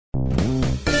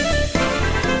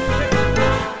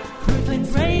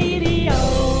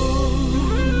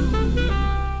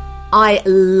I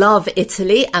love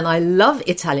Italy and I love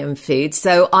Italian food,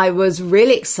 so I was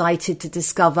really excited to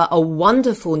discover a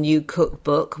wonderful new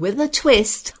cookbook with a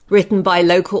twist written by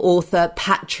local author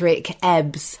Patrick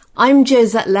Ebbs. I'm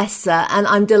Josette Lesser and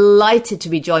I'm delighted to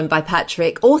be joined by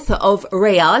Patrick, author of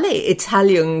Reale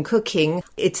Italian Cooking,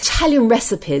 Italian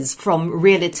recipes from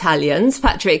real Italians.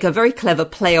 Patrick, a very clever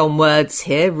play on words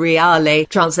here. Reale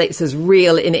translates as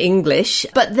real in English,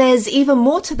 but there's even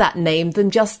more to that name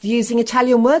than just using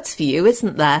Italian words for you,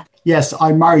 isn't there? Yes,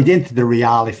 I married into the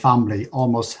Reale family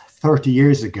almost 30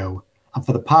 years ago. And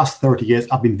for the past 30 years,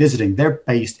 I've been visiting. They're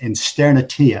based in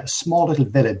Sternatia, a small little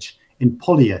village in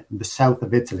Puglia, in the south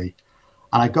of Italy.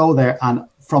 And I go there, and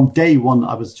from day one,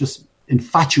 I was just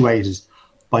infatuated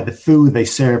by the food they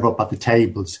serve up at the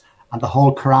tables and the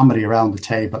whole calamity around the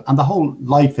table. And the whole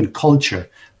life and culture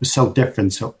was so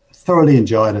different. So thoroughly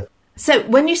enjoyed it. So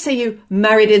when you say you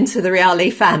married into the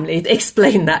Reale family,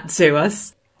 explain that to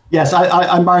us. Yes,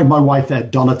 I married my wife,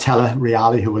 Donatella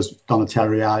Reale, who was Donatella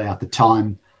Reale at the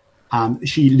time.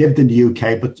 She lived in the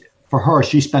UK, but for her,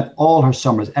 she spent all her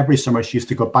summers, every summer, she used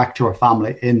to go back to her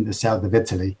family in the south of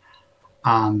Italy.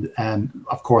 And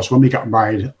of course, when we got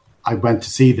married, I went to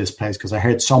see this place because I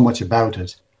heard so much about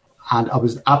it. And I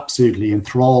was absolutely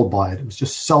enthralled by it. It was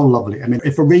just so lovely. I mean,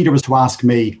 if a reader was to ask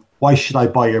me, why should I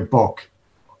buy your book?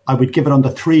 I would give it under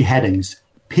three headings: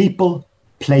 people,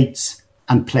 plates,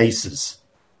 and places.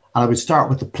 And I would start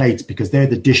with the plates because they're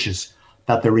the dishes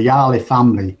that the Reale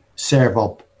family serve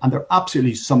up. And they're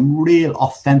absolutely some real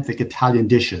authentic Italian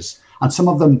dishes. And some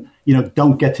of them,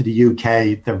 don't get to the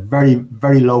UK. They're very,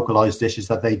 very localized dishes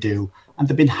that they do. And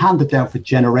they've been handed down for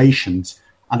generations.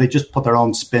 And they just put their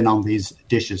own spin on these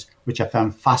dishes, which I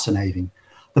found fascinating.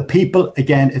 The people,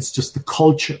 again, it's just the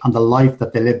culture and the life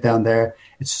that they live down there.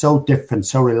 It's so different,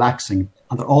 so relaxing.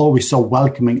 And they're always so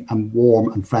welcoming and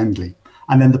warm and friendly.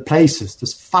 And then the places,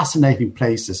 there's fascinating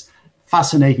places,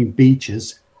 fascinating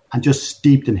beaches, and just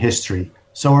steeped in history.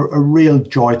 So a real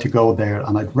joy to go there,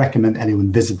 and I'd recommend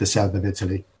anyone visit the south of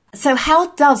Italy. So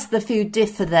how does the food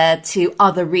differ there to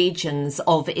other regions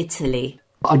of Italy?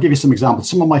 I'll give you some examples.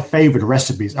 Some of my favourite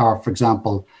recipes are, for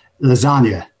example,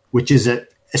 lasagna, which is a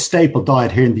staple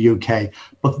diet here in the UK.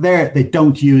 But there they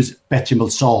don't use bechamel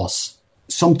sauce.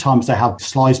 Sometimes they have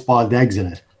sliced boiled eggs in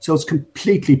it. So it's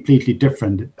completely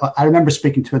different. I remember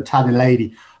speaking to an Italian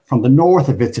lady from the north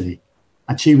of Italy,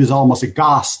 and she was almost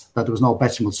aghast that there was no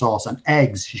bechamel sauce and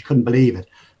eggs. She couldn't believe it.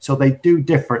 So they do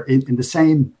differ in the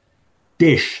same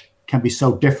dish can be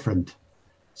so different.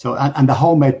 So, and the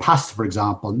homemade pasta, for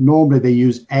example, normally they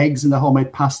use eggs in the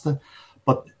homemade pasta,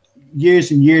 but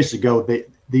years and years ago,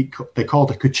 they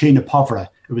called it cucina povera.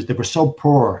 They were so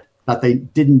poor that they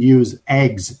didn't use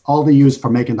eggs. All they used for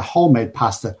making the homemade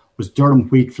pasta was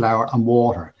durum wheat flour and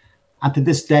water. And to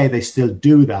this day, they still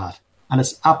do that. And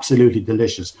it's absolutely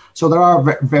delicious. So there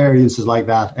are variances like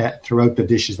that throughout the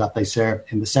dishes that they serve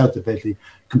in the south of Italy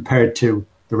compared to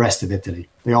the rest of Italy.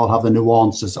 They all have the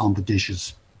nuances on the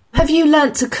dishes. Have you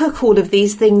learnt to cook all of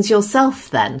these things yourself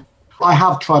then? I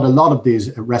have tried a lot of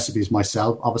these recipes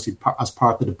myself, obviously as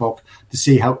part of the book, to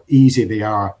see how easy they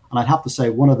are. And I'd have to say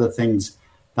one of the things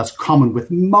that's common with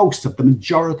most of the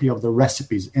majority of the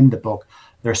recipes in the book,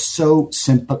 they're so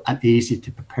simple and easy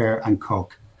to prepare and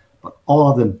cook. But all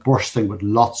of them bursting with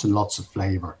lots and lots of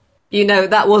flavour.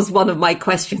 That was one of my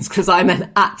questions because I'm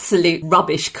an absolute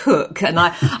rubbish cook and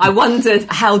I wondered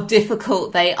how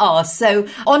difficult they are. So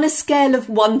on a scale of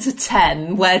 1 to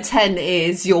 10, where 10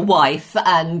 is your wife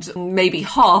and maybe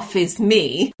half is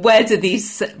me, where do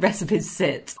these recipes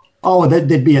sit? Oh,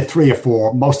 they'd be a 3 or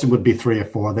 4. Most of them would be 3 or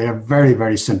 4. They are very,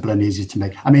 very simple and easy to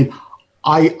make. I mean,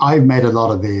 I've made a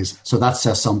lot of these, so that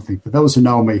says something. For those who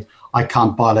know me, I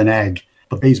can't boil an egg.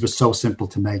 But these were so simple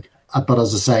to make. But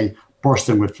as I say,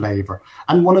 bursting with flavour.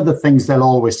 And one of the things they'll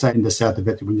always say in the south of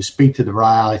Italy, when you speak to the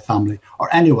Reale family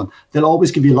or anyone, they'll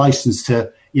always give you license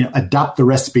to, adapt the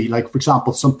recipe. Like, for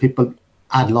example, some people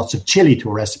add lots of chili to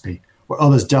a recipe where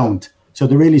others don't. So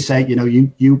they really say,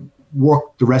 you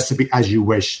work the recipe as you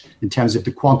wish in terms of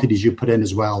the quantities you put in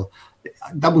as well.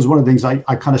 That was one of the things I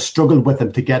kind of struggled with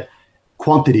them to get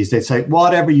quantities. They'd say,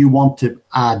 whatever you want to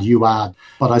add, you add.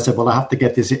 But I said, well, I have to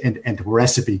get this into a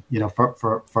recipe,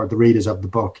 for the readers of the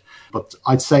book. But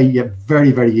I'd say,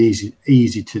 very, very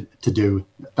easy to do.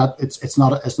 That it's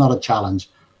not a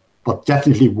challenge, but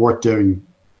definitely worth doing.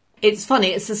 It's funny,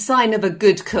 it's a sign of a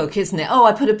good cook, isn't it? Oh,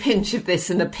 I put a pinch of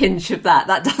this and a pinch of that.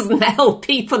 That doesn't help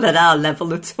people at our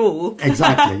level at all.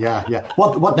 Exactly, yeah.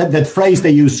 What the phrase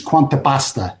they use is quanta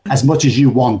basta, as much as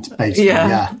you want, basically,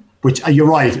 yeah. Which, you're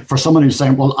right, for someone who's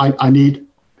saying, well, I need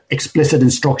explicit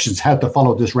instructions how to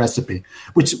follow this recipe,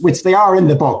 which they are in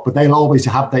the book, but they'll always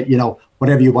have that,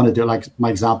 whatever you want to do, like my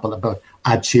example about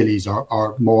add chilies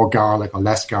or more garlic or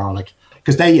less garlic,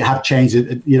 because they have changed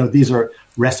it. These are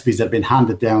recipes that have been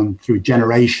handed down through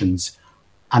generations,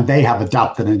 and they have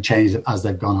adapted and changed it as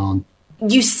they've gone on.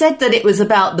 You said that it was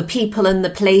about the people and the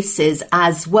places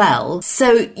as well.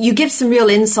 So you give some real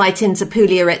insight into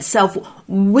Puglia itself.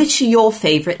 Which are your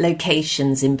favourite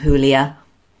locations in Puglia?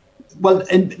 Well,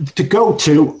 to go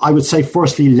to, I would say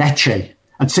firstly Lecce,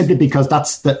 and simply because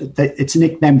that's it's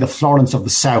nicknamed the Florence of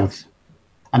the South,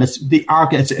 and it's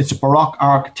a Baroque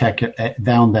architecture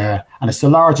down there, and it's the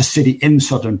largest city in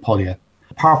southern Puglia,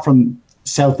 apart from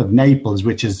south of Naples,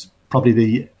 which is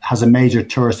probably has a major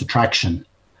tourist attraction.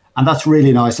 And that's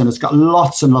really nice. And it's got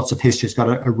lots and lots of history. It's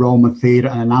got a Roman theatre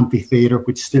and an amphitheatre,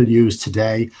 which is still used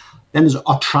today. Then there's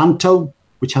Otranto,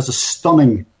 which has a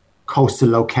stunning coastal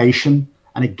location.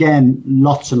 And again,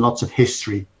 lots and lots of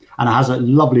history. And it has a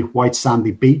lovely white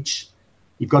sandy beach.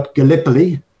 You've got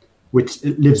Gallipoli, which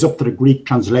lives up to the Greek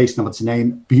translation of its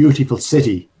name, Beautiful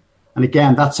City. And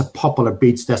again, that's a popular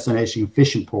beach destination and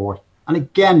fishing port. And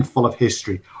again, full of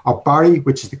history. Or Bari,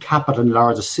 which is the capital and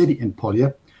largest city in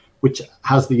Puglia, which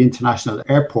has the international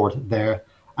airport there.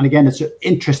 And again, it's an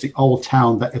interesting old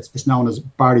town that it's known as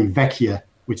Bari Vecchia,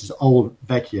 which is Old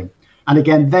Vecchia. And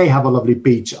again, they have a lovely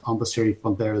beach on the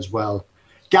seafront there as well.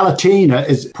 Galatina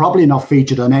is probably not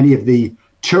featured on any of the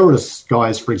tourist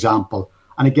guides, for example.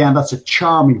 And again, that's a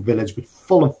charming village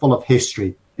full of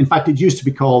history. In fact, it used to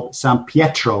be called San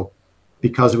Pietro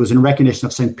because it was in recognition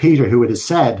of St. Peter, who it is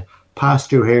said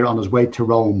passed through here on his way to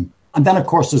Rome. And then, of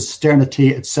course, there's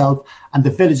Sternatia itself and the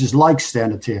villages like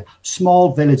Sternatia,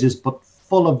 small villages, but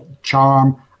full of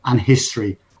charm and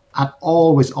history and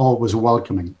always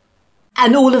welcoming.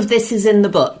 And all of this is in the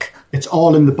book? It's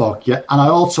all in the book, yeah. And I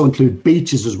also include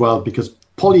beaches as well, because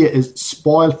Puglia is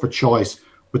spoiled for choice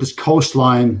with its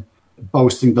coastline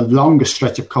boasting the longest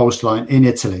stretch of coastline in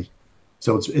Italy.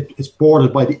 So it's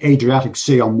bordered by the Adriatic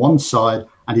Sea on one side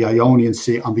and the Ionian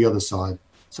Sea on the other side.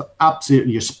 So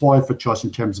absolutely, you're spoiled for choice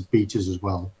in terms of beaches as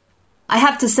well. I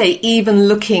have to say, even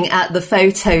looking at the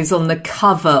photos on the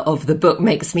cover of the book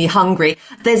makes me hungry.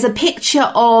 There's a picture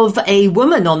of a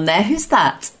woman on there. Who's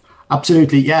that?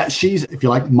 Absolutely, yeah. She's, if you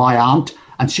like, my aunt,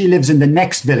 and she lives in the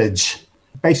next village.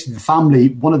 Basically, the family,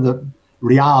 one of the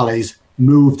Reales,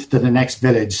 moved to the next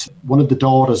village. One of the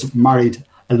daughters married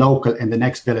a local in the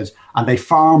next village, and they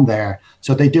farm there.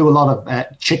 So they do a lot of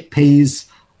chickpeas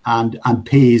and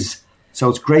peas. So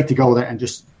it's great to go there and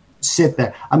just sit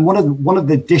there. And one of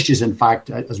the dishes, in fact,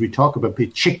 as we talk about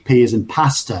chickpeas and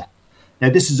pasta. Now,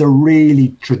 this is a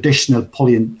really traditional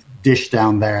Puglian dish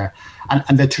down there.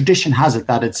 And the tradition has it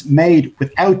that it's made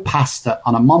without pasta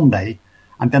on a Monday.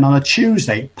 And then on a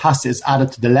Tuesday, pasta is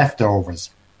added to the leftovers.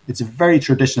 It's a very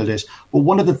traditional dish. But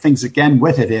one of the things, again,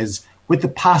 with it is, with the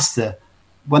pasta,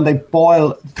 when they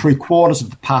boil 3/4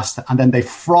 of the pasta and then they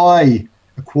fry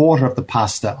 1/4 of the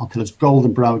pasta until it's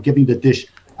golden brown, giving the dish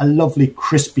a lovely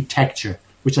crispy texture,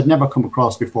 which I'd never come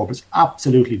across before, but it's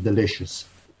absolutely delicious.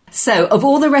 So, of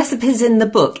all the recipes in the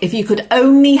book, if you could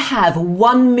only have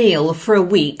one meal for a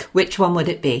week, which one would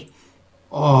it be?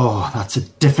 Oh, that's a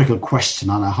difficult question,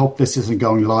 and I hope this isn't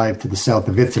going live to the south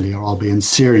of Italy or I'll be in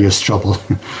serious trouble.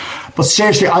 But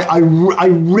seriously, I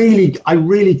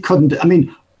really couldn't. I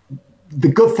mean, the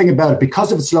good thing about it,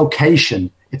 because of its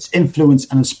location, it's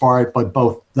influenced and inspired by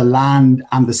both the land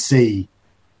and the sea.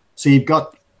 So you've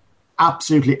got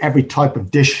absolutely every type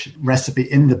of dish recipe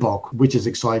in the book, which is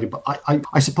exciting. But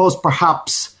I suppose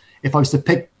perhaps if I was to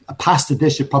pick a pasta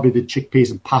dish, it'd probably be the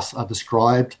chickpeas and pasta I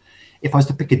described. If I was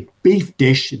to pick a beef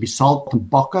dish, it'd be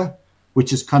saltimbocca,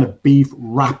 which is kind of beef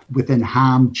wrapped within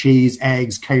ham, cheese,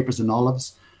 eggs, capers and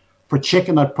olives. For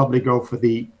chicken, I'd probably go for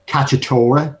the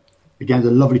cacciatore. Again, the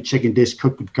lovely chicken dish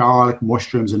cooked with garlic,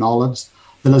 mushrooms and olives.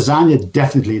 The lasagna,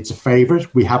 definitely, it's a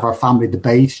favourite. We have our family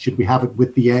debate. Should we have it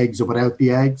with the eggs or without the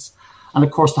eggs? And,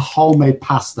 of course, the homemade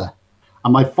pasta.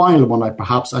 And my final one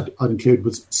I'd include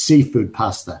was seafood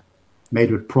pasta,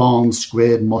 made with prawns,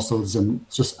 squid, mussels, and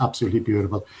just absolutely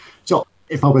beautiful. So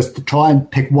if I was to try and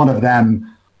pick one of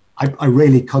them, I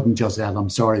really couldn't, Joselle. I'm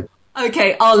sorry.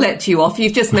 OK, I'll let you off.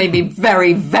 You've just made me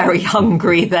very, very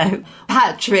hungry, though.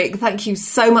 Patrick, thank you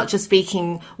so much for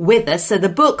speaking with us. So the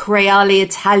book, Reali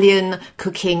Italian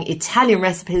Cooking, Italian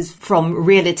Recipes from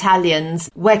Real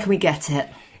Italians, where can we get it?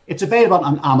 It's available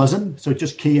on Amazon. So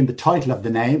just key in the title of the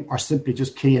name or simply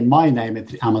just key in my name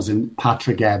into Amazon,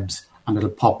 Patrick Ebbs, and it'll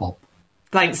pop up.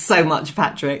 Thanks so much,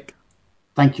 Patrick.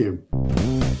 Thank you.